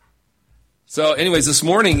So anyways, this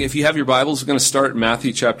morning, if you have your Bibles, we're going to start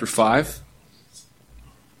Matthew chapter 5.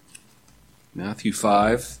 Matthew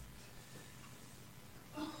 5,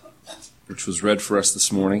 which was read for us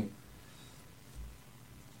this morning.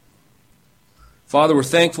 Father, we're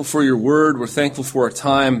thankful for your word. We're thankful for our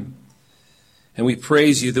time. And we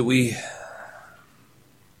praise you that we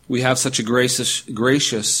have such a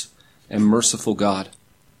gracious and merciful God.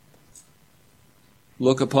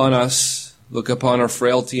 Look upon us. Look upon our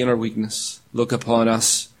frailty and our weakness. Look upon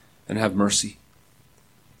us and have mercy.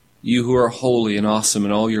 You who are holy and awesome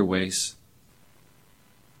in all your ways,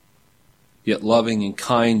 yet loving and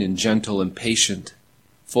kind and gentle and patient,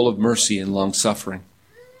 full of mercy and long-suffering.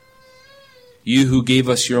 You who gave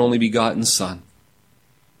us your only begotten Son,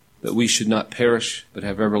 that we should not perish but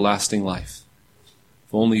have everlasting life.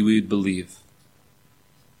 If only we would believe.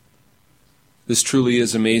 This truly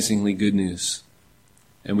is amazingly good news.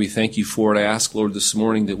 And we thank you for it. I ask, Lord, this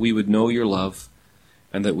morning that we would know your love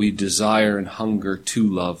and that we desire and hunger to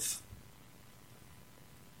love.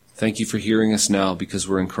 Thank you for hearing us now because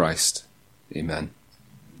we're in Christ. Amen.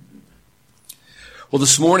 Well,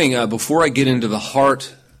 this morning, before I get into the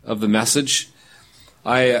heart of the message,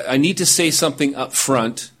 I need to say something up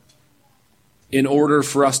front in order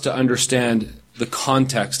for us to understand the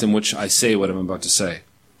context in which I say what I'm about to say.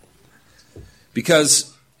 Because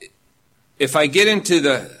if I get into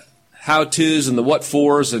the how-tos and the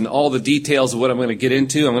what-fors and all the details of what I'm going to get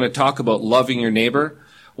into, I'm going to talk about loving your neighbor.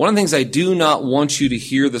 One of the things I do not want you to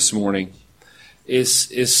hear this morning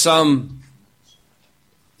is some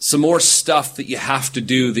more stuff that you have to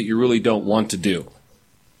do that you really don't want to do.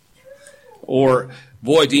 Or,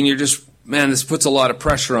 boy, Dean, this puts a lot of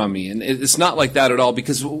pressure on me. And it's not like that at all,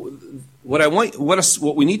 because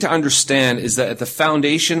what we need to understand is that at the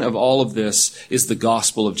foundation of all of this is the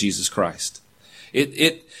gospel of Jesus Christ.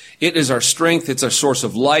 It is our strength. It's our source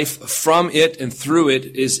of life. From it and through it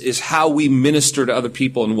is how we minister to other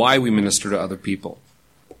people and why we minister to other people.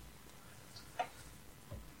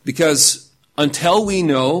 Because until we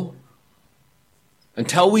know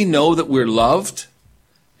that we're loved,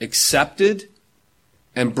 accepted,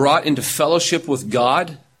 and brought into fellowship with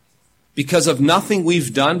God, because of nothing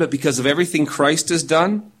we've done, but because of everything Christ has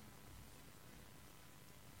done,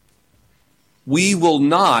 we will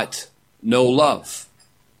not know love.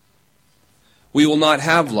 We will not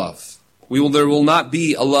have love. There will not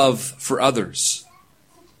be a love for others.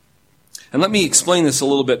 And let me explain this a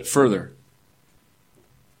little bit further.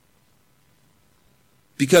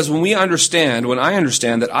 Because when I understand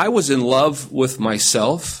that I was in love with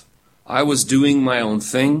myself, I was doing my own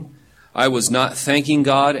thing, I was not thanking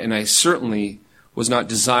God, and I certainly was not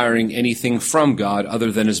desiring anything from God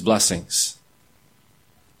other than his blessings.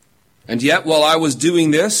 And yet, while I was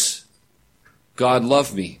doing this, God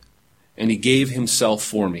loved me, and he gave himself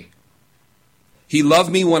for me. He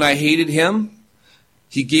loved me when I hated him.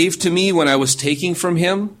 He gave to me when I was taking from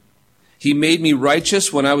him. He made me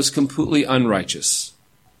righteous when I was completely unrighteous.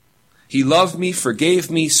 He loved me,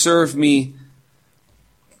 forgave me, served me,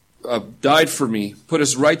 died for me, put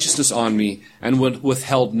his righteousness on me, and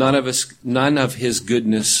withheld none of his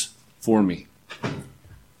goodness for me.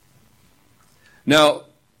 Now,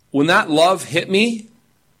 when that love hit me,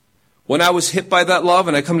 when I was hit by that love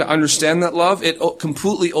and I come to understand that love, it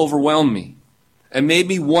completely overwhelmed me and made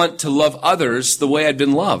me want to love others the way I'd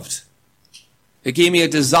been loved. It gave me a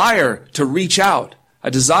desire to reach out,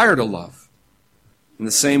 a desire to love in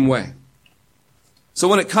the same way. So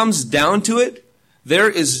when it comes down to it,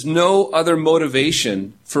 there is no other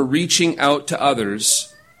motivation for reaching out to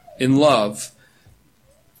others in love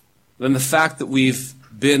than the fact that we've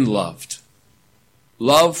been loved.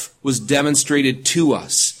 Love was demonstrated to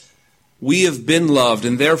us. We have been loved,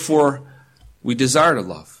 and therefore we desire to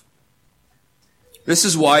love. This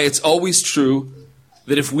is why it's always true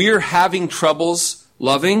that if we're having troubles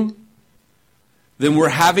loving, then we're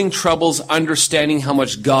having troubles understanding how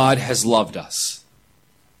much God has loved us.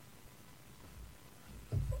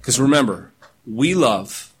 Because remember, we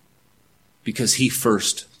love because he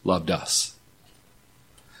first loved us.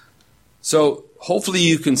 So hopefully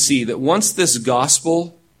you can see that once this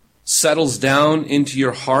gospel settles down into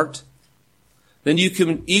your heart, then you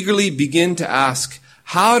can eagerly begin to ask,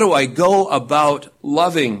 how do I go about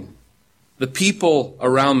loving the people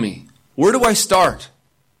around me? Where do I start?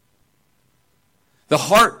 The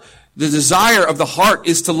desire of the heart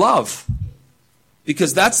is to love.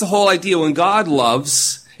 Because that's the whole idea. When God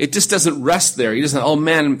loves, it just doesn't rest there. He doesn't, oh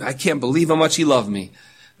man, I can't believe how much he loved me.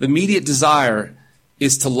 The immediate desire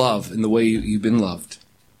is to love in the way you've been loved.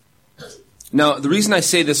 Now, the reason I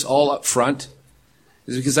say this all up front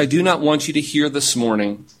is because I do not want you to hear this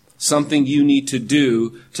morning something you need to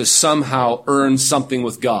do to somehow earn something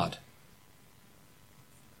with God,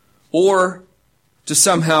 or to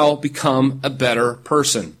somehow become a better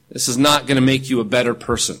person. This is not going to make you a better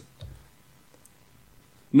person.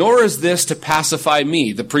 Nor is this to pacify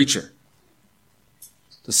me, the preacher,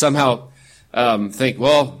 to somehow think,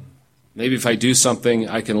 well, maybe if I do something,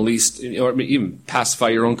 I can at least, or even pacify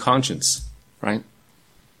your own conscience, right?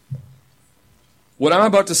 What I'm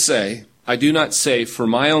about to say, I do not say for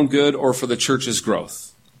my own good or for the church's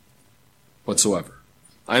growth whatsoever.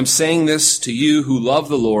 I'm saying this to you who love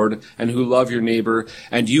the Lord and who love your neighbor,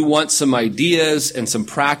 and you want some ideas and some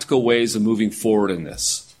practical ways of moving forward in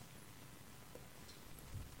this.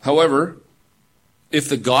 However, if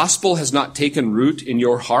the gospel has not taken root in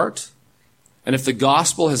your heart, and if the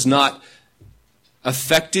gospel has not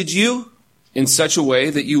affected you in such a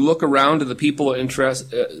way that you look around to the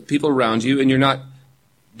people around you and you're not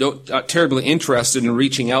terribly interested in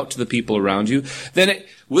reaching out to the people around you, then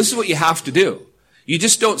this is what you have to do. You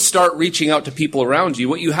just don't start reaching out to people around you.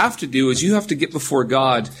 What you have to do is you have to get before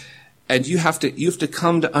God, and you have to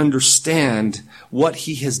come to understand what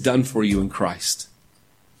he has done for you in Christ.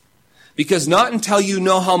 Because not until you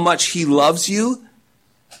know how much he loves you,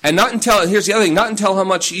 and not until, here's the other thing, not until how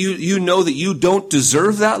much you know that you don't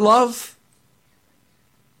deserve that love,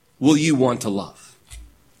 will you want to love.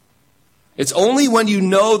 It's only when you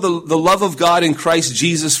know the love of God in Christ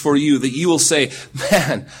Jesus for you that you will say,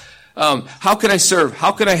 man, how can I serve?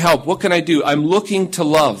 How can I help? What can I do? I'm looking to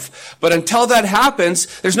love. But until that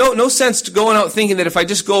happens, there's no sense to going out thinking that if I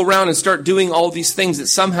just go around and start doing all these things that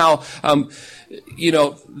somehow,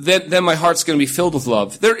 then my heart's going to be filled with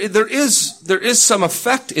love. There is some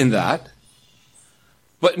effect in that.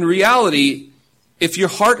 But in reality, if your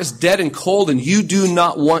heart is dead and cold and you do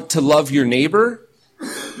not want to love your neighbor,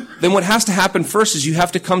 then what has to happen first is you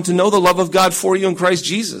have to come to know the love of God for you in Christ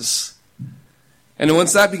Jesus. And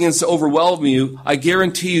once that begins to overwhelm you, I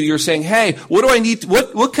guarantee you're saying, hey, what do I need?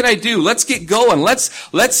 What can I do? Let's get going.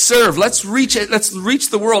 Let's serve. Let's reach it. Let's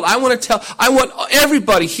reach the world. I want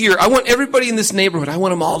everybody here. I want everybody in this neighborhood. I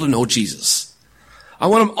want them all to know Jesus. I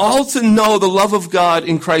want them all to know the love of God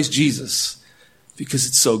in Christ Jesus, because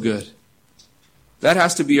it's so good. That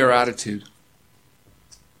has to be our attitude.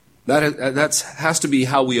 That has to be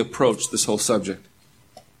how we approach this whole subject.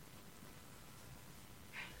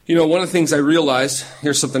 You know, one of the things I realized,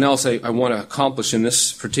 here's something else I want to accomplish in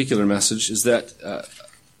this particular message, is that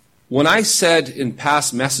when I said in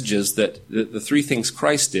past messages that the three things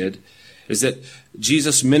Christ did, is that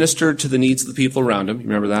Jesus ministered to the needs of the people around him. You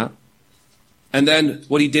remember that? And then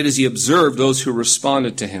what he did is he observed those who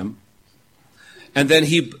responded to him. And then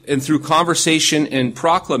and through conversation and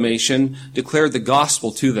proclamation, declared the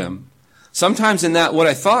gospel to them. Sometimes in that, what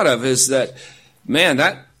I thought of is that, man,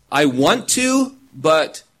 that I want to,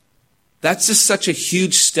 but that's just such a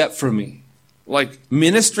huge step for me. Like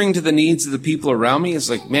ministering to the needs of the people around me is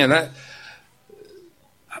like, man,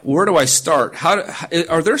 where do I start?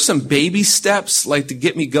 Are there some baby steps like to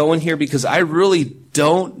get me going here? Because I really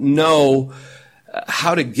don't know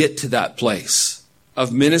how to get to that place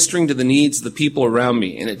of ministering to the needs of the people around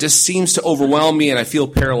me. And it just seems to overwhelm me, and I feel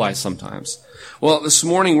paralyzed sometimes. Well, this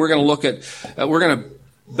morning we're going to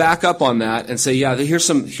back up on that and say, yeah, here's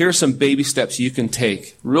some baby steps you can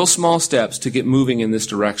take, real small steps to get moving in this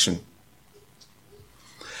direction.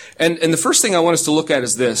 And the first thing I want us to look at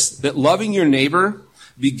is this, that loving your neighbor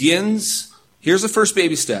begins, here's the first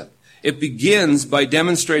baby step. It begins by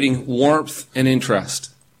demonstrating warmth and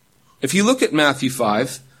interest. If you look at Matthew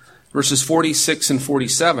 5, verses 46 and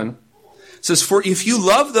 47, it says, "For if you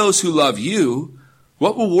love those who love you,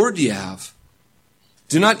 what reward do you have?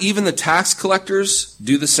 Do not even the tax collectors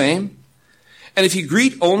do the same? And if you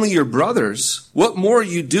greet only your brothers, what more are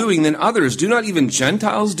you doing than others? Do not even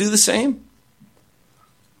Gentiles do the same?"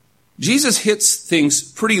 Jesus hits things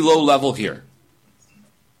pretty low level here.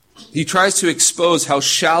 He tries to expose how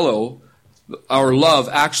shallow our love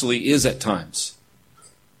actually is at times.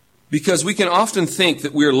 Because we can often think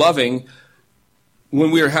that we're loving when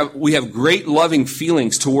we have great loving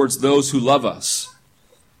feelings towards those who love us.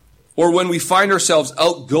 Or when we find ourselves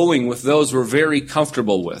outgoing with those we're very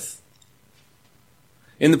comfortable with.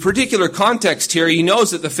 In the particular context here, he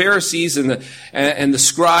knows that the Pharisees and the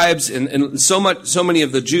scribes and so many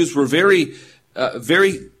of the Jews were very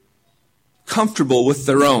comfortable with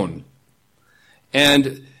their own.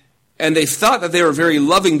 And they thought that they were very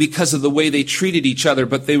loving because of the way they treated each other,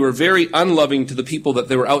 but they were very unloving to the people that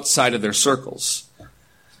they were outside of their circles.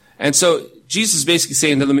 And so Jesus is basically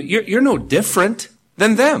saying to them, you're no different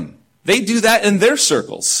than them. They do that in their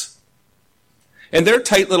circles. And their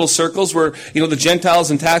tight little circles where, the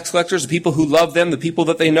Gentiles and tax collectors, the people who love them, the people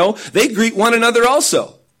that they know, they greet one another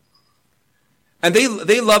also. And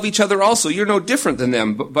they love each other also. You're no different than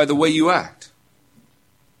them by the way you act.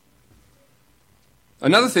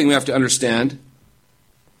 Another thing we have to understand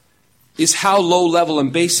is how low level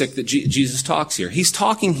and basic that Jesus talks here. He's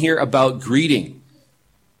talking here about greeting.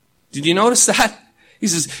 Did you notice that? He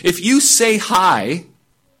says, if you say hi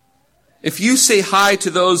to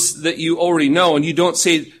those that you already know and you don't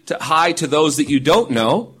say hi to those that you don't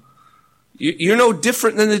know, you're no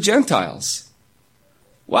different than the Gentiles.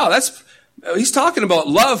 Wow, he's talking about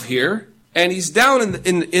love here, and he's down in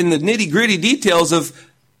the nitty-gritty details of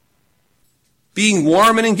being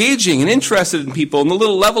warm and engaging and interested in people and the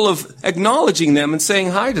little level of acknowledging them and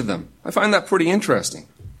saying hi to them. I find that pretty interesting.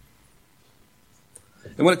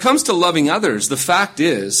 And when it comes to loving others, the fact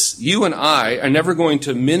is, you and I are never going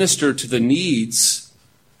to minister to the needs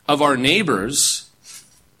of our neighbors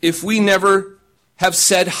if we never have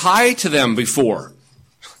said hi to them before.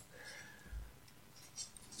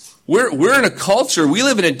 We're in a culture, we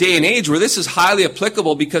live in a day and age where this is highly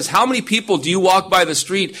applicable, because how many people do you walk by the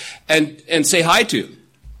street and say hi to?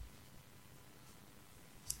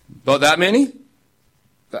 About that many?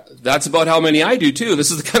 That's about how many I do too.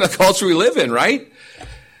 This is the kind of culture we live in, right?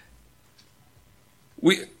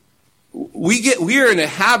 We are in a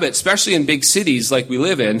habit, especially in big cities like we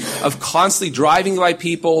live in, of constantly driving by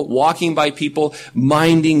people, walking by people,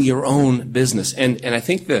 minding your own business. And I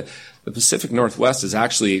think the Pacific Northwest is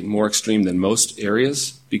actually more extreme than most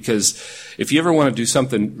areas, because if you ever want to do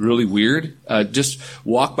something really weird, just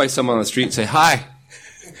walk by someone on the street and say, hi.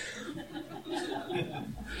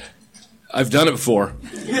 I've done it before.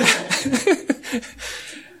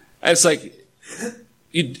 And it's like,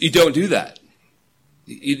 you don't do that.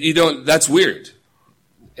 You don't, that's weird.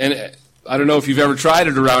 And I don't know if you've ever tried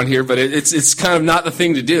it around here, but it's kind of not the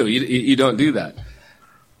thing to do. You don't do that.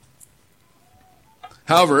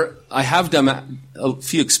 However, I have done a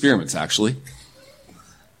few experiments, actually.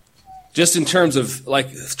 Just in terms of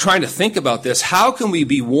trying to think about this, how can we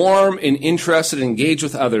be warm and interested and engaged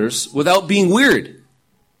with others without being weird?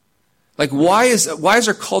 Why is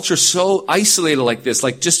our culture so isolated like this?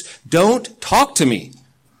 Just don't talk to me.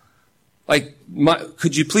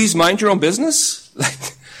 Could you please mind your own business?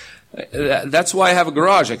 That's why I have a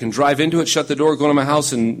garage. I can drive into it, shut the door, go to my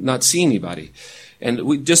house, and not see anybody. And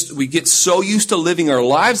we get so used to living our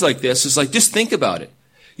lives like this. It's just think about it.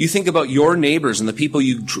 You think about your neighbors and the people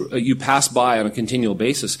you pass by on a continual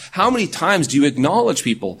basis. How many times do you acknowledge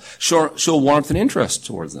people, show warmth and interest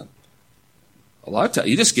towards them? A lot of times.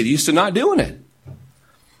 You just get used to not doing it.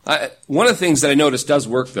 One of the things that I noticed does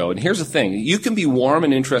work, though, and here's the thing. You can be warm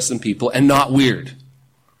and interested in people and not weird.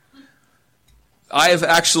 I have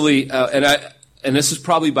actually, and this is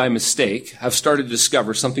probably by mistake, I've started to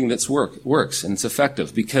discover something that's works and it's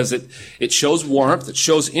effective, because it shows warmth, it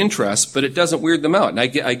shows interest, but it doesn't weird them out, and I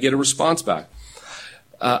get a response back.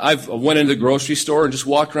 I've went into the grocery store and just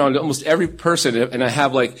walked around almost every person, and I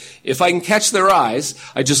have if I can catch their eyes,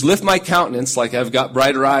 I just lift my countenance I've got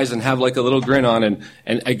brighter eyes and have a little grin on,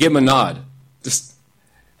 and I give them a nod.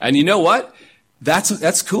 And you know what?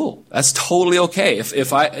 That's cool. That's totally okay.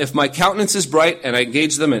 If my countenance is bright and I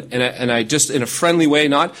engage them and I just in a friendly way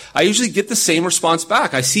nod, I usually get the same response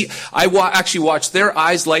back. I actually watch their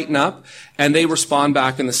eyes lighten up and they respond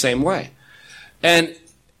back in the same way.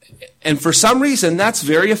 And for some reason that's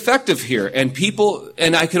very effective here.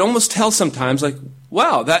 And I can almost tell sometimes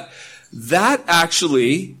wow, that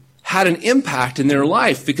actually had an impact in their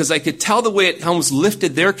life, because I could tell the way it almost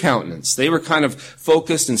lifted their countenance. They were kind of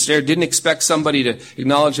focused and stared, didn't expect somebody to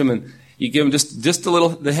acknowledge them, and you give them just a little,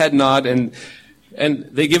 the head nod, and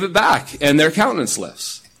they give it back, and their countenance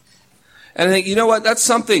lifts. And I think, you know what, that's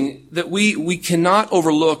something that we cannot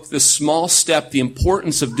overlook, this small step, the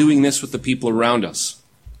importance of doing this with the people around us.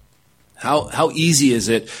 How easy is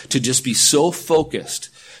it to just be so focused,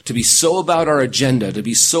 to be so about our agenda, to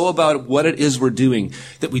be so about what it is we're doing,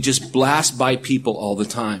 that we just blast by people all the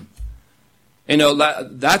time.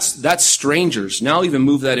 That's strangers. Now even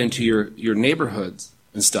move that into your neighborhoods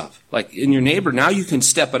and stuff. In your neighbor, now you can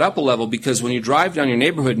step it up a level, because when you drive down your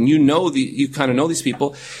neighborhood and you kind of know these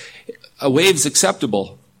people, a wave's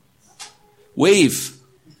acceptable. Wave.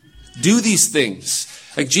 Do these things.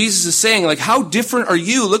 Jesus is saying, how different are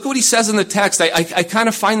you? Look at what he says in the text. I kind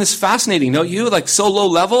of find this fascinating, don't you? So low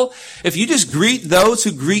level. If you just greet those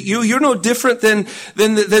who greet you, you're no different than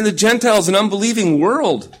the Gentiles, an unbelieving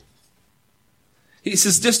world. He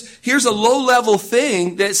says, here's a low level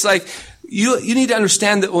thing that's You need to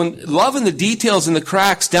understand that when love in the details and the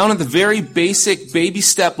cracks down at the very basic baby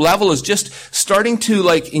step level is just starting to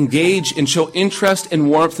engage and show interest and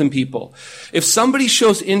warmth in people. If somebody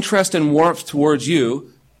shows interest and warmth towards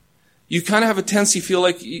you, you kind of have a tendency to feel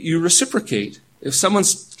like you reciprocate. If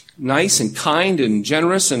someone's nice and kind and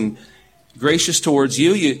generous and gracious towards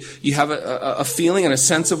you, you have a feeling and a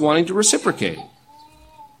sense of wanting to reciprocate.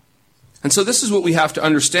 And so this is what we have to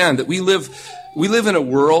understand, that we live in a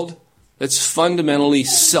world that's fundamentally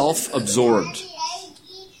self-absorbed.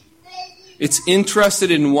 It's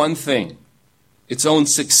interested in one thing: its own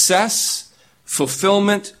success,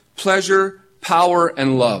 fulfillment, pleasure, power,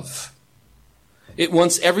 and love. It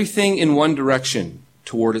wants everything in one direction,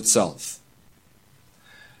 toward itself.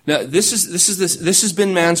 Now, this has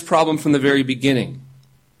been man's problem from the very beginning.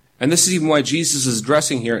 And this is even why Jesus is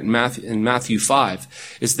addressing here in Matthew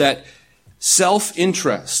 5, is that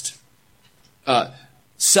self-interest,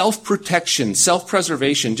 self-protection,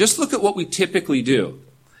 self-preservation. Just look at what we typically do.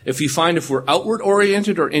 If we're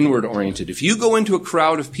outward-oriented or inward-oriented. If you go into a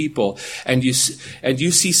crowd of people and you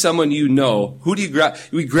see someone you know, who do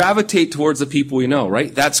we gravitate towards the people we know,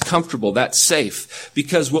 right? That's comfortable. That's safe.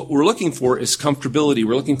 Because what we're looking for is comfortability.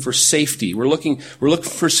 We're looking for safety. We're looking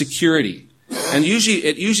for security. And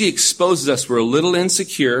it usually exposes us. We're a little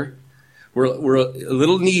insecure. We're a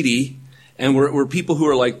little needy. And we're people who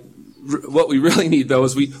are what we really need, though,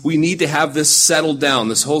 is we need to have this settled down,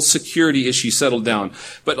 this whole security issue settled down.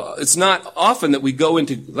 But it's not often that we go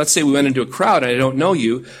into, let's say we went into a crowd and I don't know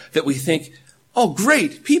you, that we think, oh,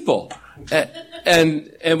 great, people. And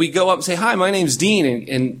we go up and say, hi, my name's Dean,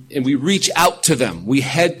 and we reach out to them. We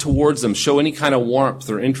head towards them, show any kind of warmth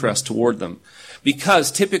or interest toward them.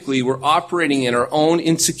 Because typically we're operating in our own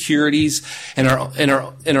insecurities and in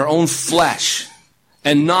our own flesh,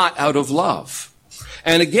 and not out of love.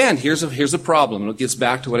 And again, here's a problem, and it gets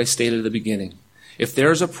back to what I stated at the beginning. If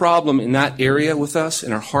there's a problem in that area with us,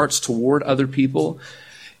 in our hearts toward other people,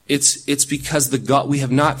 it's because we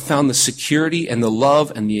have not found the security and the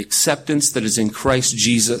love and the acceptance that is in Christ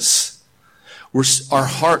Jesus. Our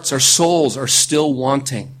hearts, our souls are still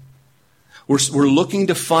wanting. We're looking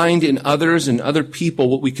to find in others and other people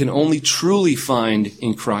what we can only truly find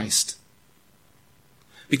in Christ.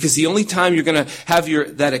 Because the only time you're going to have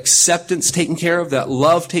that acceptance taken care of, that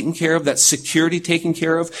love taken care of, that security taken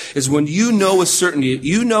care of, is when you know with certainty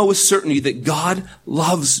that God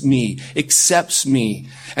loves me, accepts me,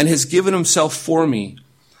 and has given himself for me.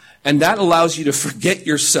 And that allows you to forget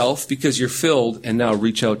yourself because you're filled and now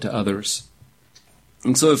reach out to others.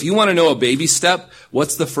 And so if you want to know a baby step,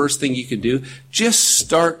 what's the first thing you can do? Just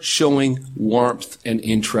start showing warmth and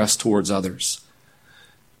interest towards others.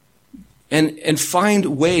 And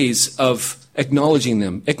find ways of acknowledging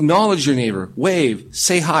them. Acknowledge your neighbor. Wave.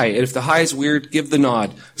 Say hi. And if the hi is weird, give the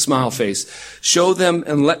nod. Smile face. Show them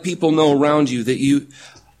and let people know around you that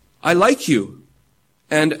I like you.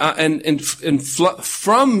 And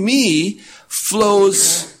from me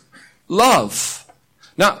flows love.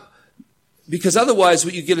 Now, because otherwise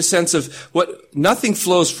what you get a sense of nothing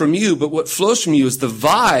flows from you, but what flows from you is the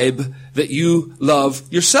vibe that you love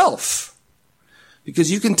yourself.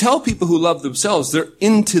 Because you can tell people who love themselves, they're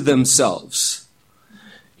into themselves.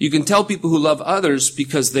 You can tell people who love others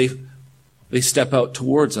because they step out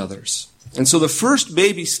towards others. And so the first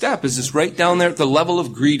baby step is just right down there at the level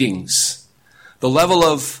of greetings, the level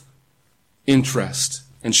of interest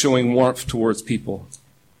and showing warmth towards people.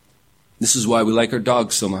 This is why we like our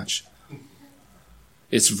dogs so much.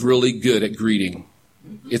 It's really good at greeting.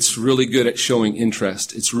 It's really good at showing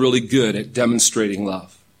interest. It's really good at demonstrating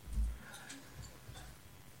love.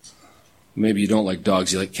 Maybe you don't like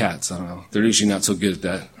dogs, you like cats. I don't know. They're usually not so good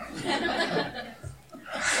at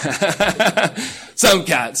that. Some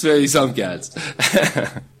cats, maybe some cats.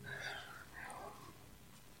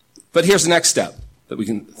 But here's the next step that we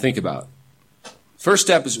can think about. First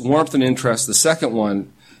step is warmth and interest. The second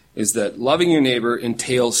one is that loving your neighbor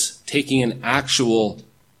entails taking an actual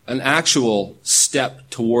step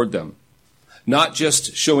toward them. Not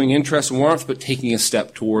just showing interest and warmth, but taking a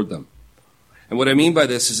step toward them. And what I mean by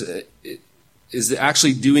this is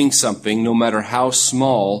actually doing something, no matter how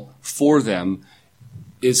small, for them,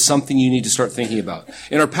 is something you need to start thinking about.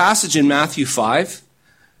 In our passage in Matthew 5,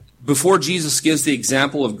 before Jesus gives the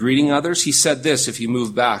example of greeting others, he said this, if you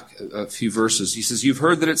move back a few verses. He says, you've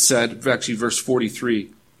heard that it said, actually verse 43,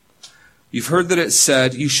 you've heard that it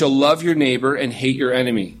said, you shall love your neighbor and hate your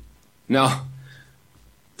enemy. Now,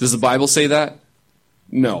 does the Bible say that?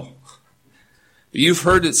 No. You've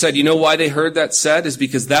heard it said. You know why they heard that said? Is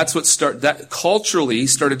because that's what that culturally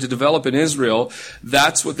started to develop in Israel.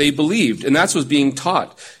 That's what they believed, and that's what's being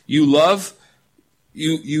taught. You love,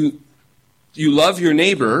 you you love your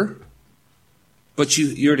neighbor, but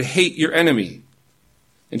you're to hate your enemy.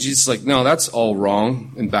 And Jesus is like, no, that's all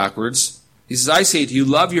wrong and backwards. He says, I say to you,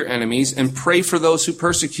 love your enemies and pray for those who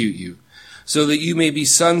persecute you, so that you may be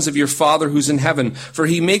sons of your Father who's in heaven. For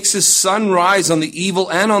he makes his sun rise on the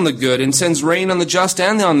evil and on the good, and sends rain on the just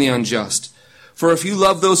and on the unjust. For if you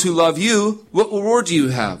love those who love you, what reward do you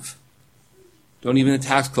have? Don't even the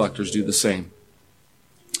tax collectors do the same?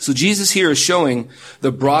 So Jesus here is showing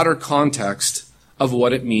the broader context of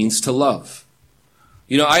what it means to love.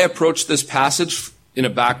 You know, I approached this passage in a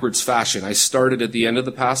backwards fashion. I started at the end of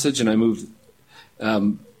the passage and I moved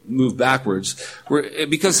backwards.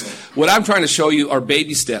 Because what I'm trying to show you are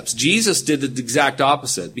baby steps. Jesus did the exact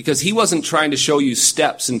opposite, because he wasn't trying to show you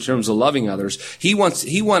steps in terms of loving others.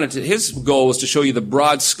 His goal was to show you the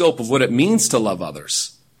broad scope of what it means to love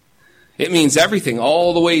others. It means everything,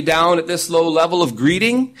 all the way down at this low level of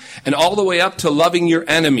greeting and all the way up to loving your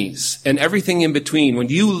enemies and everything in between. When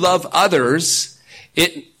you love others,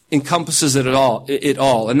 it encompasses it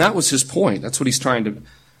all. And that was his point. That's what he's trying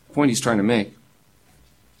to make.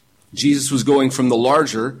 Jesus was going from the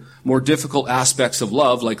larger, more difficult aspects of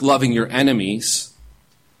love, like loving your enemies,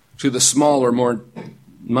 to the smaller, more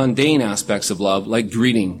mundane aspects of love, like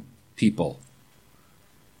greeting people.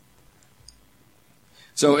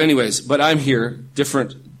 So anyways, but I'm here,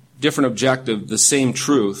 different objective, the same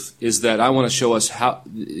truth, is that I want to show us how,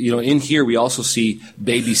 in here we also see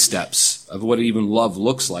baby steps of what even love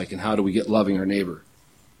looks like and how do we get loving our neighbor.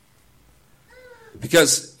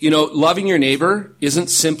 Because, loving your neighbor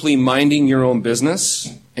isn't simply minding your own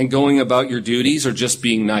business and going about your duties or just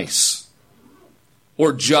being nice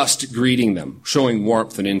or just greeting them, showing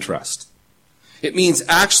warmth and interest. It means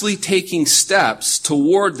actually taking steps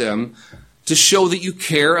toward them to show that you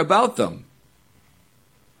care about them.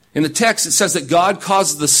 In the text, it says that God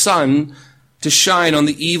causes the sun to shine on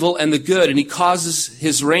the evil and the good, and he causes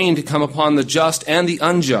his rain to come upon the just and the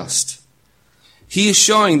unjust. He is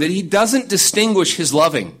showing that he doesn't distinguish his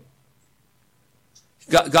loving.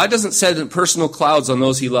 God doesn't send personal clouds on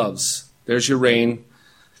those he loves. There's your rain,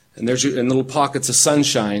 and there's your little pockets of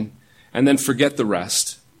sunshine, and then forget the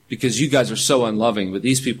rest, because you guys are so unloving, but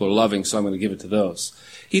these people are loving, so I'm going to give it to those.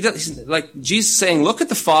 Like Jesus saying, look at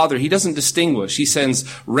the Father. He doesn't distinguish. He sends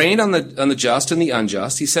rain on the just and the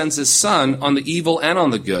unjust. He sends his sun on the evil and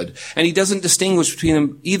on the good. And he doesn't distinguish between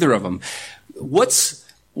them, either of them. What's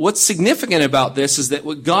significant about this is that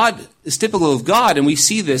what God is typical of God, and we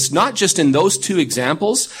see this not just in those two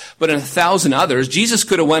examples, but in 1,000 others. Jesus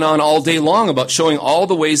could have went on all day long about showing all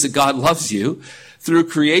the ways that God loves you through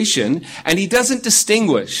creation, and he doesn't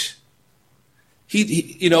distinguish.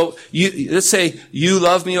 Let's say you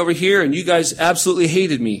love me over here and you guys absolutely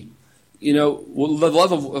hated me. The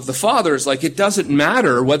love of the Father is like, it doesn't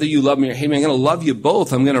matter whether you love me or hate me. I'm going to love you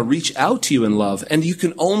both. I'm going to reach out to you in love. And you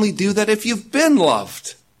can only do that if you've been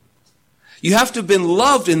loved. You have to have been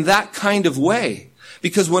loved in that kind of way.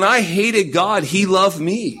 Because when I hated God, he loved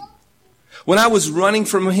me. When I was running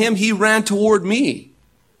from him, he ran toward me.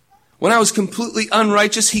 When I was completely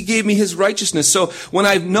unrighteous, he gave me his righteousness. So when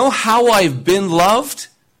I know how I've been loved,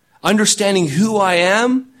 understanding who I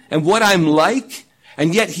am and what I'm like,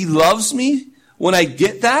 and yet he loves me, when I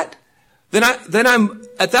get that, then I'm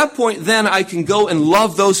at that point, then I can go and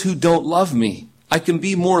love those who don't love me. I can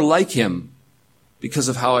be more like him because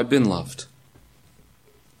of how I've been loved.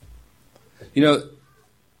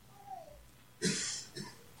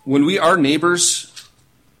 When our neighbors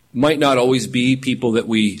might not always be people that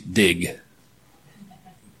we dig.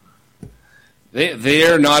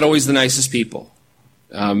 They're not always the nicest people.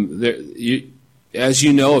 As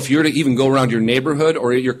you know, if you were to even go around your neighborhood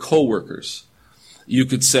or your coworkers, you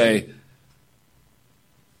could say,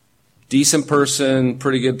 decent person,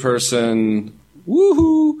 pretty good person,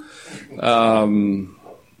 woohoo,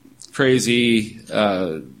 crazy,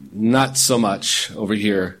 not so much over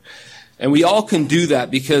here. And we all can do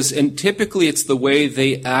that and typically it's the way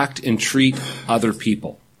they act and treat other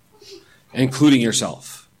people, including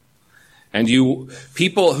yourself. And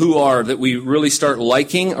people that we really start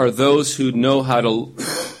liking are those who know how to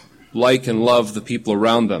like and love the people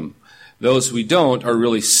around them. Those we don't are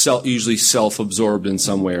really usually self-absorbed in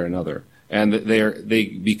some way or another. And they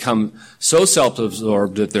become so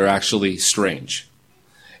self-absorbed that they're actually strange.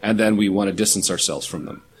 And then we want to distance ourselves from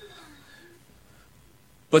them.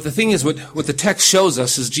 But the thing is, what the text shows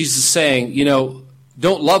us is Jesus saying,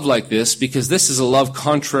 don't love like this, because this is a love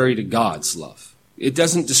contrary to God's love. It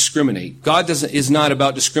doesn't discriminate. God is not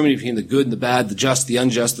about discriminating between the good and the bad, the just, the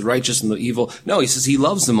unjust, the righteous, and the evil. No, he says he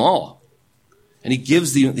loves them all. And he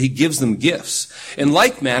gives them gifts. In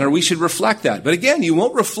like manner, we should reflect that. But again, you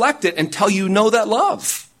won't reflect it until you know that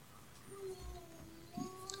love.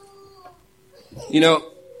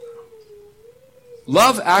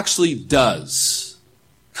 Love actually does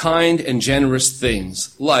kind and generous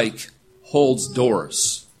things like holds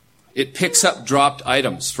doors. It picks up dropped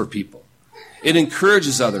items for people. It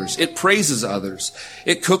encourages others. It praises others.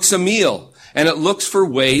 It cooks a meal, and it looks for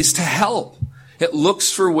ways to help. It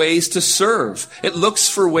looks for ways to serve. It looks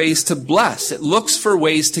for ways to bless. It looks for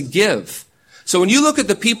ways to give. So when you look at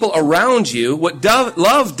the people around you, what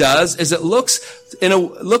love does is it looks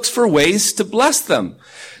for ways to bless them.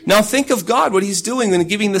 Now think of God, what he's doing in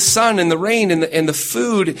giving the sun and the rain and the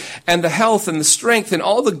food and the health and the strength and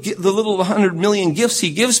all the little 100 million gifts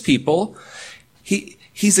he gives people.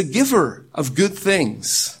 He's a giver of good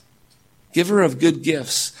things, giver of good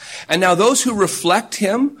gifts. And now those who reflect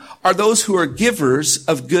him are those who are givers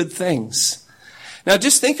of good things. Now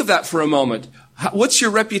just think of that for a moment. What's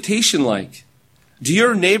your reputation like? Do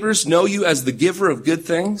your neighbors know you as the giver of good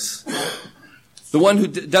things? The one who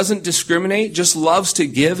doesn't discriminate, just loves to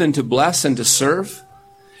give and to bless and to serve?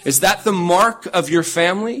 Is that the mark of your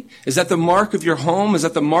family? Is that the mark of your home? Is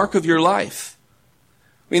that the mark of your life?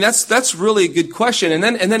 I mean, that's really a good question. And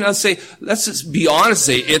then let's just be honest,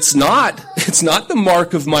 say, it's not the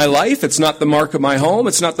mark of my life. It's not the mark of my home.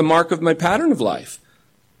 It's not the mark of my pattern of life.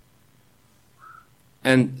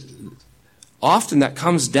 And often that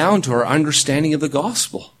comes down to our understanding of the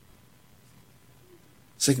gospel.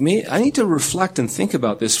 It's like I need to reflect and think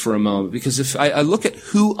about this for a moment, because if I look at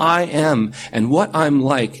who I am and what I'm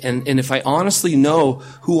like, and if I honestly know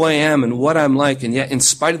who I am and what I'm like, and yet in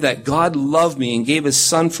spite of that, God loved me and gave his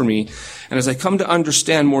son for me, and as I come to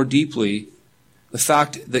understand more deeply the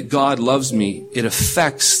fact that God loves me, it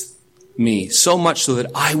affects me so much so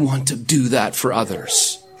that I want to do that for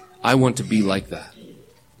others. I want to be like that.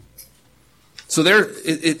 So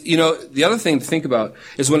the other thing to think about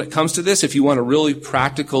is when it comes to this, if you want a really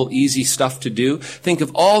practical, easy stuff to do, think of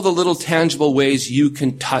all the little tangible ways you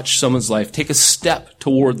can touch someone's life. Take a step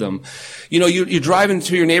toward them. You're driving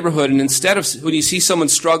through your neighborhood, and instead of, when you see someone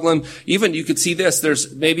struggling, even you could see this,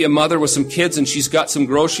 there's maybe a mother with some kids and she's got some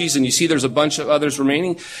groceries, and you see there's a bunch of others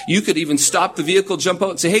remaining. You could even stop the vehicle, jump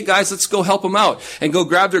out and say, hey guys, let's go help them out, and go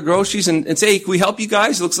grab their groceries and say, hey, can we help you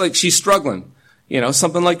guys? It looks like she's struggling.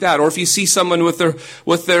 Something like that. Or if you see someone with their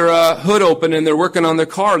hood open and they're working on their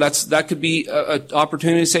car, that could be an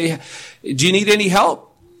opportunity to say, do you need any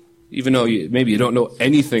help? Even though maybe you don't know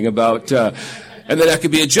anything about, and then that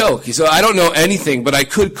could be a joke. So I don't know anything, but I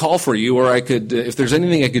could call for you, or I could, if there's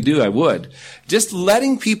anything I could do, I would. Just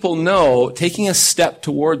letting people know, taking a step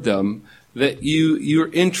toward them, that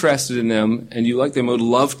you're interested in them and you like them, would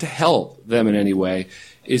love to help them in any way,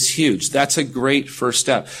 is huge. That's a great first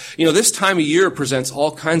step. This time of year presents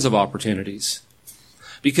all kinds of opportunities,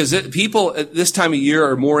 because people at this time of year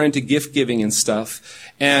are more into gift giving and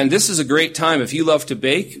stuff. And this is a great time. If you love to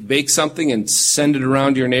bake something and send it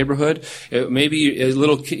around your neighborhood. Maybe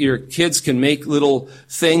your kids can make little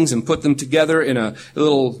things and put them together in a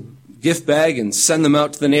little gift bag and send them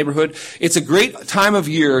out to the neighborhood. It's a great time of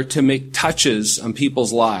year to make touches on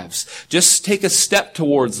people's lives. Just take a step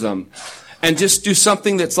towards them. And just do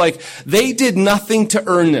something that's like, they did nothing to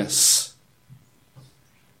earn this.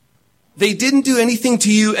 They didn't do anything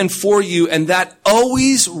to you and for you, and that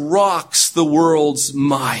always rocks the world's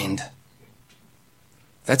mind.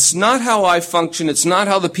 That's not how I function. It's not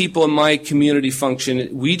how the people in my community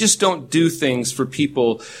function. We just don't do things for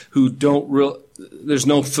people who there's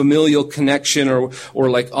no familial connection or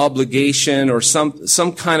like obligation or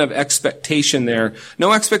some kind of expectation there.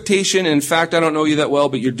 No expectation. In fact, I don't know you that well,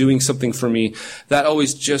 but you're doing something for me. That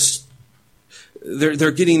always just,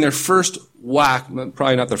 they're getting their first whack,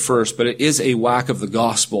 probably not their first, but it is a whack of the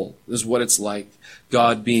gospel, is what it's like.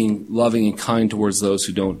 God being loving and kind towards those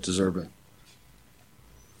who don't deserve it.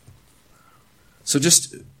 So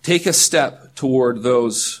just take a step toward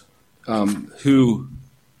those who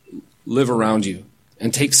live around you,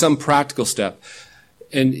 and take some practical step.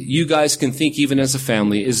 And you guys can think, even as a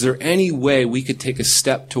family, is there any way we could take a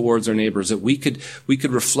step towards our neighbors, that we could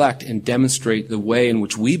reflect and demonstrate the way in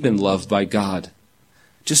which we've been loved by God?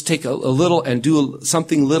 Just take a little and do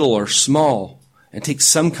something little or small and take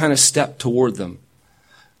some kind of step toward them.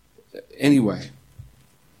 Anyway.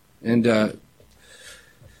 And,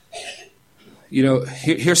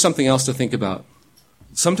 here's something else to think about.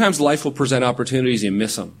 Sometimes life will present opportunities and you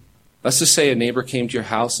miss them. Let's just say a neighbor came to your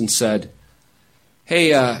house and said,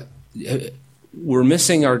 hey, we're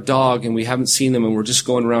missing our dog and we haven't seen them, and we're just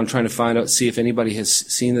going around trying to see if anybody has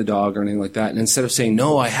seen the dog or anything like that. And instead of saying,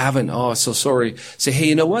 no, I haven't, oh, so sorry, say, hey,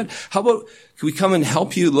 you know what? How about, can we come and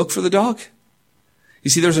help you look for the dog? You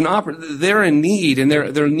see, there's they're in need, and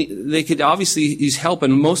they could obviously use help,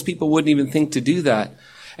 and most people wouldn't even think to do that.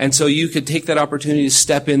 And so you could take that opportunity to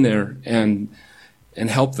step in there and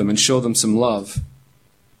help them and show them some love.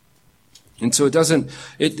 And so it doesn't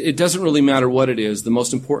really matter what it is. The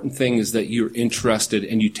most important thing is that you're interested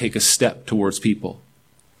and you take a step towards people.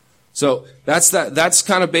 So that's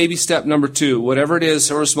kind of baby step number 2. Whatever it is,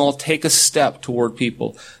 or small, take a step toward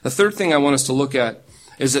people. The third thing I want us to look at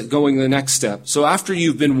is that going the next step. So after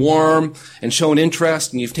you've been warm and shown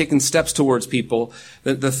interest and you've taken steps towards people,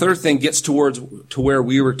 the third thing gets to where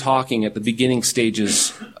we were talking at the beginning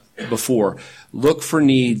stages before. Look for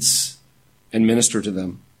needs and minister to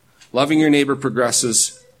them. Loving your neighbor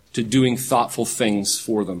progresses to doing thoughtful things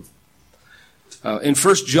for them. In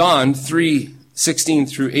 1 John 3:16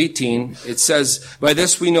 through 18, it says, "By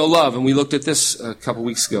this we know love," and we looked at this a couple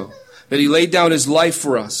weeks ago, "that he laid down his life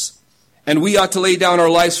for us, and we ought to lay down our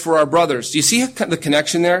lives for our brothers." Do you see the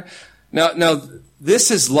connection there? Now this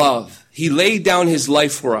is love. He laid down his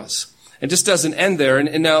life for us. It just doesn't end there.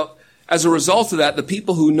 And now, as a result of that, the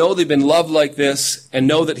people who know they've been loved like this and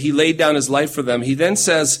know that he laid down his life for them, he then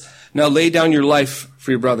says, now lay down your life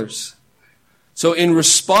for your brothers. So in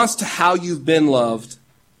response to how you've been loved,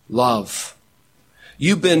 love.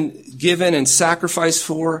 You've been given and sacrificed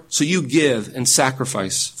for, so you give and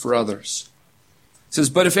sacrifice for others. It says,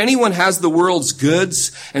 "But if anyone has the world's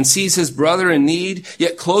goods and sees his brother in need,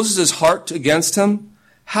 yet closes his heart against him,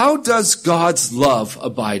 how does God's love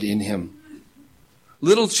abide in him?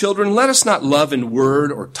 Little children, let us not love in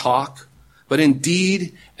word or talk, but in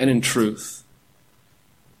deed and in truth."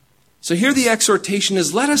 So here the exhortation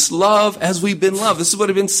is, let us love as we've been loved. This is what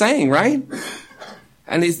I've been saying, right?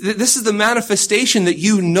 And this is the manifestation that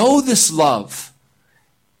you know this love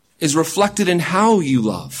is reflected in how you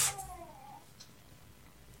love.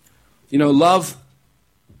 You know, love,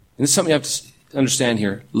 and this is something you have to understand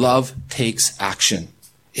here, love takes action.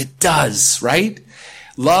 It does, right?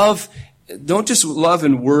 Love, don't just love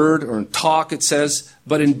in word or in talk, it says,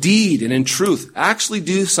 but in deed and in truth. Actually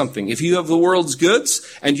do something. If you have the world's goods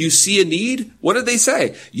and you see a need, what did they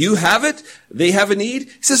say? You have it, they have a need.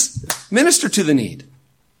 He says, minister to the need.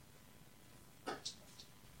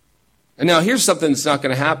 And now here's something that's not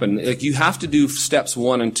going to happen. Like, you have to do steps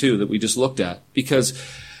 1 and 2 that we just looked at. Because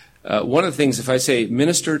one of the things, if I say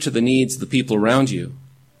minister to the needs of the people around you,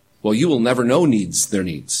 well, you will never know their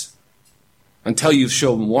needs. Until you've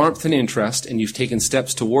shown warmth and interest and you've taken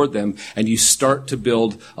steps toward them and you start to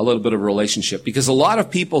build a little bit of a relationship. Because a lot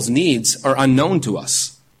of people's needs are unknown to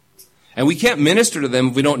us. And we can't minister to them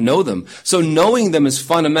if we don't know them. So knowing them is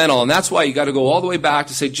fundamental. And that's why you got to go all the way back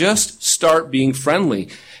to say, just start being friendly.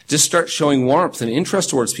 Just start showing warmth and interest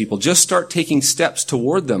towards people. Just start taking steps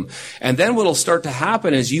toward them. And then what will start to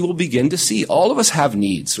happen is you will begin to see, all of us have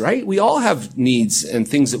needs, right? We all have needs and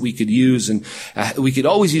things that we could use, and we could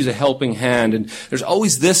always use a helping hand, and there's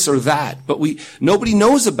always this or that, but nobody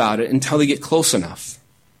knows about it until they get close enough.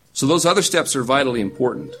 So those other steps are vitally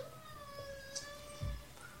important.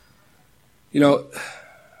 You know,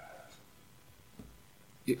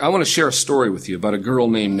 I want to share a story with you about a girl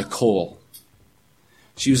named Nicole.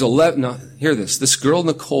 She was 11. Now, hear this. This girl,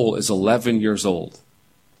 Nicole, is 11 years old.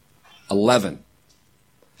 11.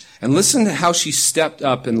 And listen to how she stepped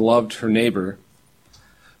up and loved her neighbor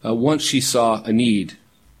once she saw a need. It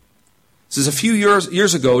says, a few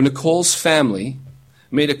years ago, Nicole's family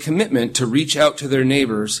made a commitment to reach out to their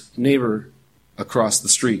neighbor across the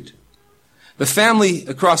street. The family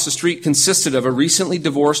across the street consisted of a recently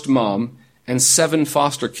divorced mom and 7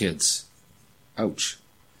 foster kids. Ouch.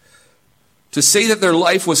 To say that their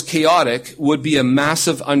life was chaotic would be a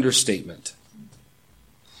massive understatement.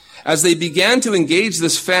 As they began to engage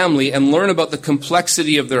this family and learn about the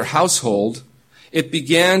complexity of their household, it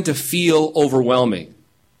began to feel overwhelming.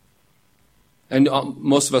 And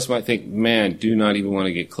most of us might think, man, do not even want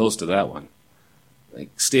to get close to that one. Like,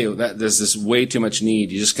 there's this way too much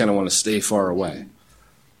need. You just kind of want to stay far away.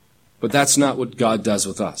 But that's not what God does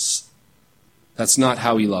with us. That's not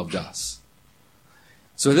how he loved us.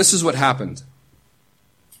 So this is what happened.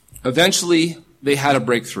 Eventually, they had a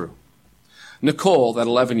breakthrough. Nicole, that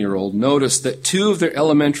 11-year-old, noticed that 2 of their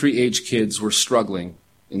elementary-age kids were struggling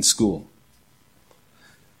in school.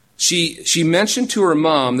 She mentioned to her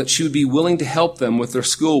mom that she would be willing to help them with their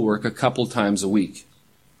schoolwork a couple times a week.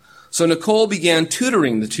 So Nicole began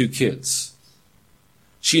tutoring the 2 kids.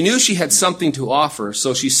 She knew she had something to offer,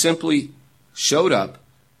 so she simply showed up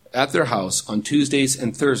at their house on Tuesdays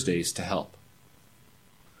and Thursdays to help.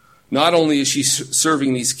 Not only is she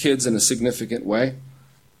serving these kids in a significant way,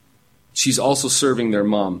 she's also serving their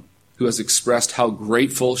mom, who has expressed how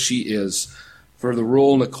grateful she is for the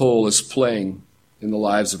role Nicole is playing in the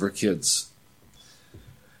lives of her kids.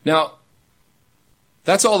 Now,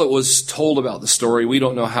 That's all that was told about the story. We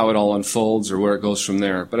don't know how it all unfolds or where it goes from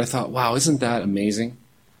there. But I thought, wow, isn't that amazing?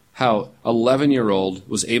 How 11-year-old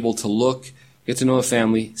was able to look, get to know a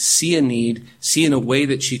family, see a need, see in a way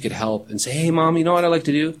that she could help, and say, hey, Mom, you know what I like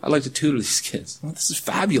to do? I like to tutor these kids. Oh, this is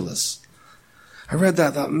fabulous. I read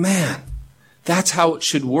that, thought, man, that's how it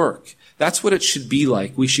should work. That's what it should be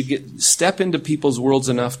like. We should step into people's worlds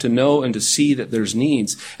enough to know and to see that there's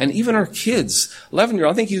needs. And even our kids,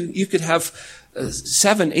 11-year-old, I think you could have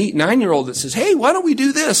 7, 8, 9-year-old that says, hey, why don't we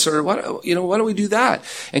do this? Or why don't we do that?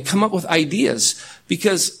 And come up with ideas.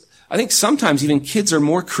 Because I think sometimes even kids are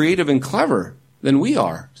more creative and clever than we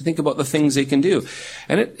are to think about the things they can do.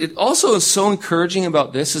 And it also is so encouraging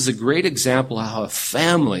about this is a great example of how a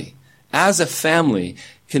family, as a family,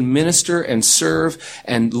 can minister and serve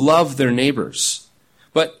and love their neighbors.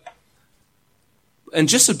 And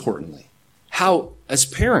just importantly, how as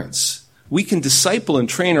parents, we can disciple and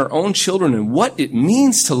train our own children in what it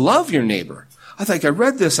means to love your neighbor. I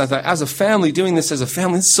read this, I thought, as a family, doing this as a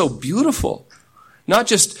family, it's so beautiful. Not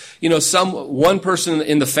just, one person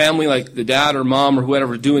in the family, like the dad or mom or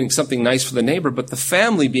whoever, doing something nice for the neighbor, but the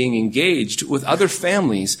family being engaged with other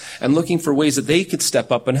families and looking for ways that they could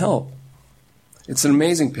step up and help. It's an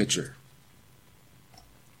amazing picture.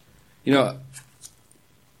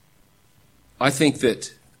 I think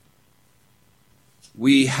that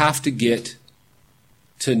we have to get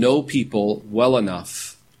to know people well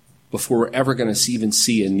enough before we're ever going to even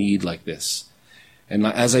see a need like this. And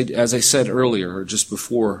as I said earlier, or just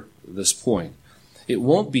before this point, it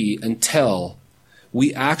won't be until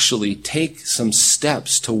we actually take some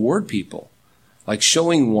steps toward people, like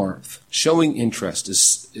showing warmth, showing interest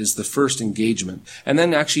is the first engagement, and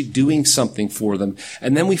then actually doing something for them.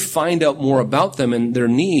 And then we find out more about them and their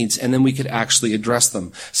needs, and then we could actually address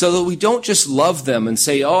them. So that we don't just love them and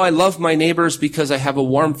say, oh, I love my neighbors because I have a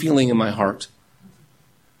warm feeling in my heart.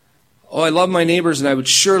 Oh, I love my neighbors and I would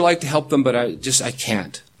sure like to help them, but I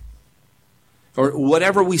can't. Or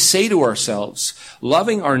whatever we say to ourselves.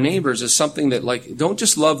 Loving our neighbors is something that, don't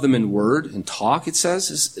just love them in word and talk, it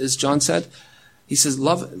says, as John said. He says,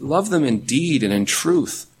 love them in deed and in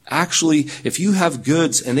truth. Actually, if you have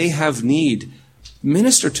goods and they have need,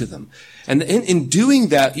 minister to them. And in doing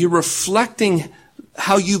that, you're reflecting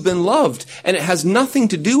how you've been loved. And it has nothing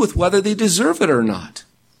to do with whether they deserve it or not.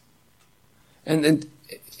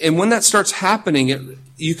 And when that starts happening,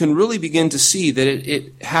 you can really begin to see that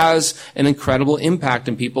it has an incredible impact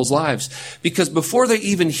in people's lives. Because before they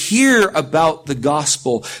even hear about the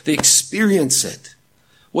gospel, they experience it.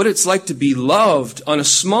 What it's like to be loved on a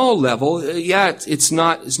small level, it's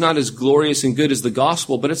not as glorious and good as the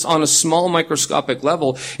gospel, but it's on a small microscopic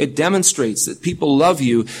level. It demonstrates that people love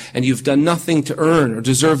you and you've done nothing to earn or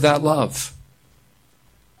deserve that love.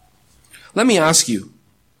 Let me ask you,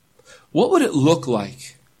 what would it look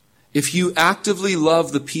like if you actively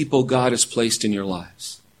love the people God has placed in your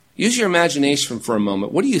lives? Use your imagination for a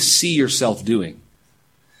moment. What do you see yourself doing?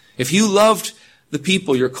 If you loved the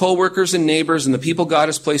people, your coworkers and neighbors and the people God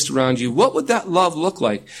has placed around you, what would that love look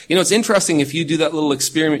like? It's interesting if you do that little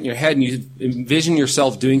experiment in your head and you envision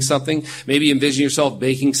yourself doing something, maybe envision yourself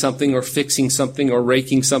baking something or fixing something or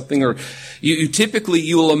raking something, or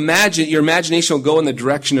you will imagine, your imagination will go in the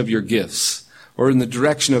direction of your gifts or in the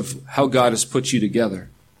direction of how God has put you together.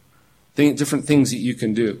 Different things that you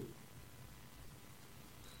can do.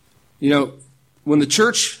 When the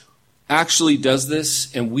church actually does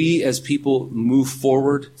this, and we as people move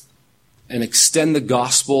forward and extend the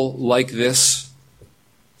gospel like this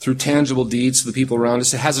through tangible deeds to the people around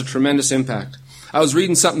us, it has a tremendous impact. I was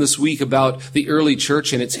reading something this week about the early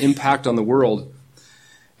church and its impact on the world.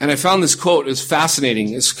 And I found this quote. It's fascinating.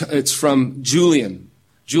 It's from Julian.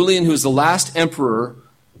 Julian, who was the last emperor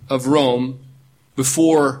of Rome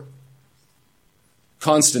before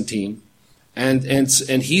Constantine. And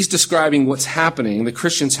he's describing what's happening, the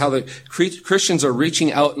Christians, how the Christians are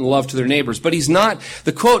reaching out in love to their neighbors. But he's not,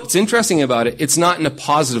 the quote, it's interesting about it, it's not in a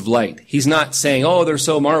positive light. He's not saying, oh, they're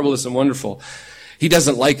so marvelous and wonderful. He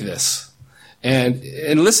doesn't like this. And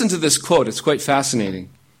listen to this quote, it's quite fascinating.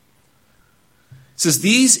 It says,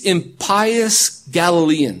 these impious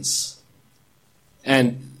Galileans,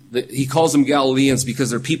 and he calls them Galileans because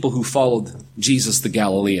they're people who followed Jesus the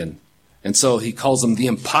Galilean. And so he calls them the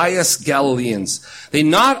impious Galileans. They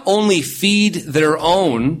not only feed their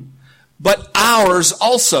own, but ours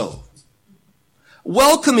also,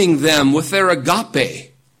 welcoming them with their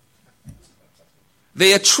agape.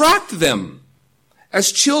 They attract them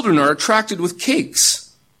as children are attracted with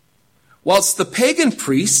cakes, whilst the pagan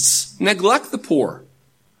priests neglect the poor.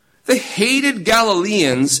 The hated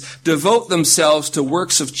Galileans devote themselves to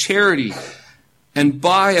works of charity, and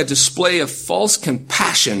by a display of false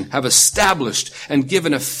compassion have established and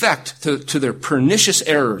given effect to their pernicious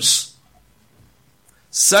errors.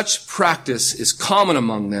 Such practice is common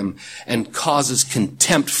among them and causes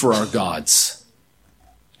contempt for our gods."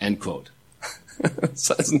 End quote.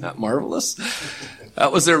 So isn't that marvelous?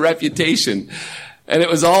 That was their reputation. And it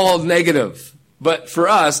was all negative. But for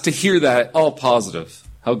us to hear that, all positive.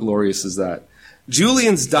 How glorious is that?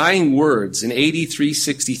 Julian's dying words in AD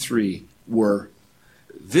 363 were,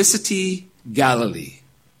 "Visiti Galilei,"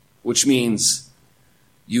 which means,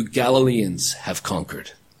 "You Galileans have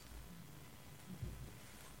conquered."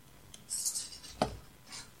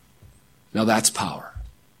 Now that's power.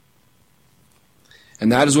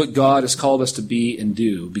 And that is what God has called us to be and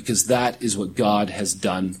do, because that is what God has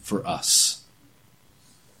done for us.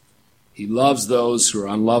 He loves those who are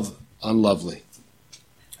unlovely.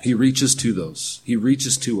 He reaches to those. He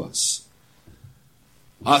reaches to us.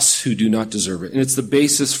 Us who do not deserve it. And it's the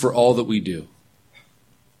basis for all that we do.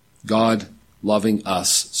 God loving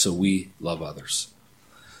us so we love others.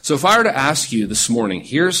 So if I were to ask you this morning,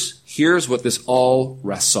 here's what this all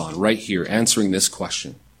rests on, right here, answering this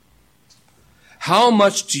question. How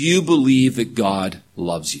much do you believe that God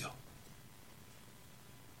loves you?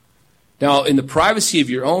 Now, in the privacy of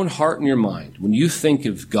your own heart and your mind, when you think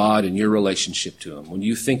of God and your relationship to Him, when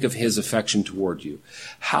you think of His affection toward you,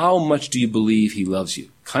 how much do you believe He loves you?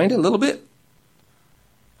 Kind of, a little bit?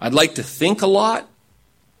 I'd like to think a lot.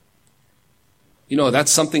 You know,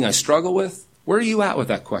 that's something I struggle with. Where are you at with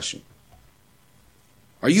that question?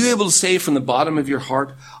 Are you able to say from the bottom of your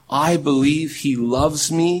heart, I believe He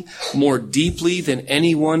loves me more deeply than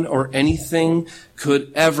anyone or anything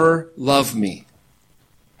could ever love me?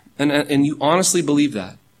 And you honestly believe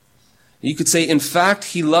that. You could say, in fact,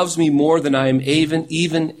 He loves me more than I am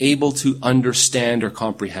even able to understand or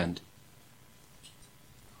comprehend.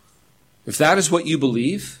 If that is what you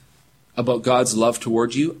believe about God's love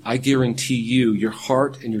toward you, I guarantee you, your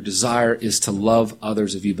heart and your desire is to love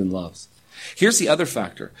others if you've been loved. Here's the other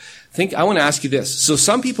factor. I want to ask you this. So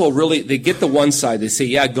some people really, they get the one side. They say,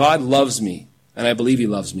 yeah, God loves me, and I believe He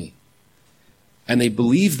loves me. And they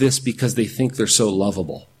believe this because they think they're so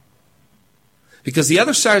lovable. Because the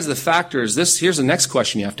other side of the factor is this. Here's the next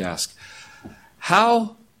question you have to ask.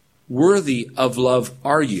 How worthy of love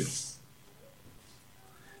are you?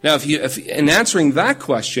 Now, if in answering that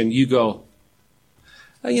question, you go,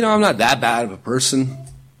 I'm not that bad of a person.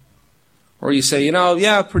 Or you say,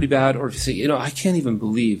 yeah, pretty bad. Or if you say, I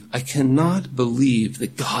cannot believe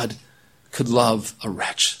that God could love a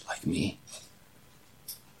wretch like me.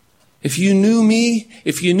 If you knew me,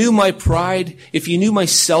 if you knew my pride, if you knew my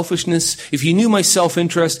selfishness, if you knew my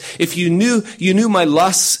self-interest, if you knew my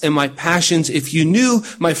lusts and my passions, if you knew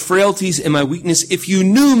my frailties and my weakness, if you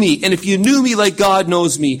knew me, and if you knew me like God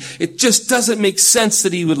knows me, it just doesn't make sense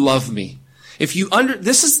that He would love me.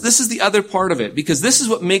 This is the other part of it, because this is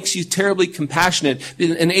what makes you terribly compassionate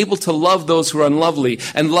and able to love those who are unlovely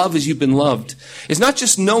and love as you've been loved. It's not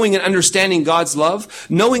just knowing and understanding God's love,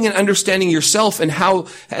 knowing and understanding yourself and how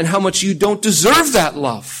much you don't deserve that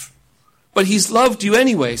love. But He's loved you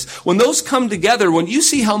anyways. When those come together, when you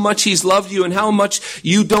see how much He's loved you and how much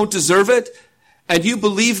you don't deserve it, and you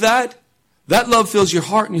believe that love fills your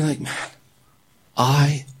heart and you're like, man,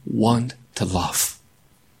 I want to love.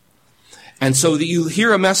 And so that you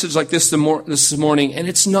hear a message like this morning, and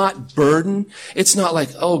it's not burden. It's not like,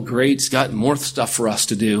 oh, great, He's got more stuff for us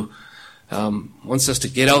to do. Wants us to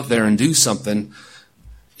get out there and do something.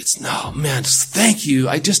 It's, no, man, just thank you.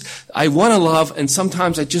 I want to love, and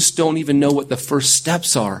sometimes I just don't even know what the first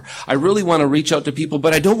steps are. I really want to reach out to people,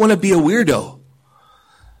 but I don't want to be a weirdo.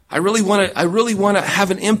 I really want to have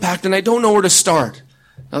an impact, and I don't know where to start.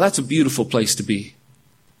 Now, that's a beautiful place to be.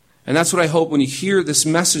 And that's what I hope when you hear this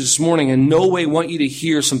message this morning. In no way want you to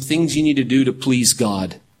hear some things you need to do to please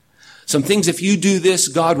God. Some things, if you do this,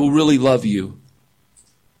 God will really love you.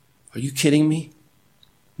 Are you kidding me?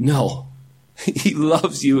 No. He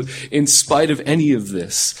loves you in spite of any of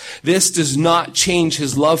this. This does not change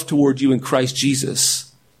His love toward you in Christ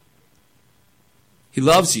Jesus. He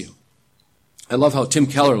loves you. I love how Tim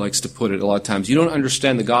Keller likes to put it a lot of times. You don't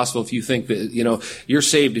understand the gospel if you think that, you're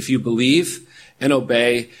saved if you believe and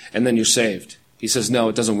obey, and then you're saved. He says, no,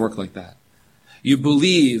 it doesn't work like that. You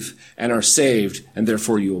believe and are saved, and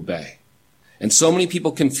therefore you obey. And so many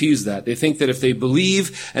people confuse that. They think that if they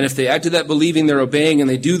believe, and if they add to that believing, they're obeying, and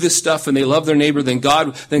they do this stuff, and they love their neighbor, then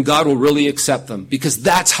God will really accept them. Because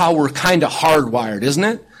that's how we're kind of hardwired, isn't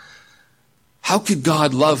it? How could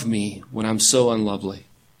God love me when I'm so unlovely?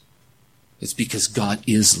 It's because God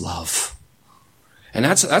is love. And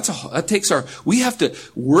we have to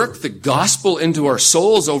work the gospel into our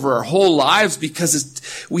souls over our whole lives because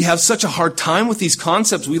we have such a hard time with these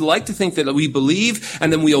concepts. We like to think that we believe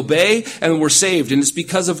and then we obey and we're saved. And it's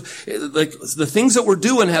because of the things that we're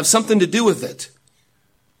doing have something to do with it.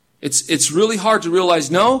 It's really hard to realize,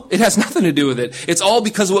 no, it has nothing to do with it. It's all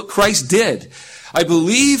because of what Christ did. I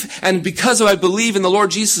believe, and because I believe in the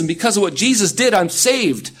Lord Jesus and because of what Jesus did, I'm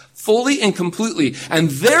saved fully and completely. And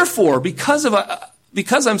therefore, because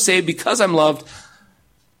I'm saved, because I'm loved,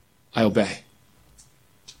 I obey.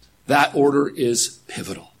 That order is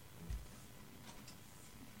pivotal.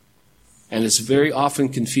 And it's very often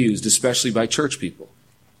confused, especially by church people.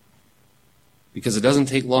 Because it doesn't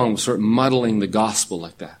take long to start muddling the gospel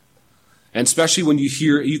like that. And especially when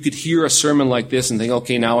you could hear a sermon like this and think,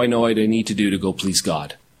 okay, now I know what I need to do to go please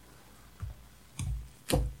God.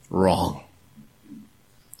 Wrong.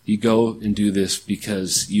 You go and do this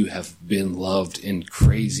because you have been loved in a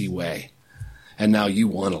crazy way. And now you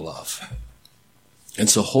want to love. And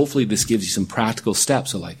so hopefully this gives you some practical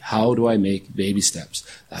steps. So like, how do I make baby steps?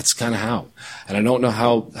 That's kind of how. And I don't know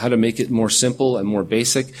how to make it more simple and more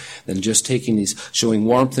basic than just showing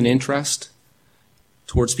warmth and interest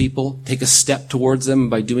towards people. Take a step towards them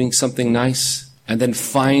by doing something nice. And then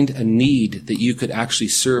find a need that you could actually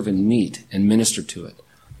serve and meet and minister to it.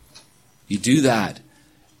 You do that,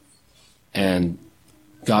 and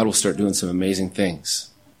God will start doing some amazing things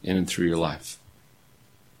in and through your life.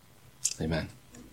 Amen.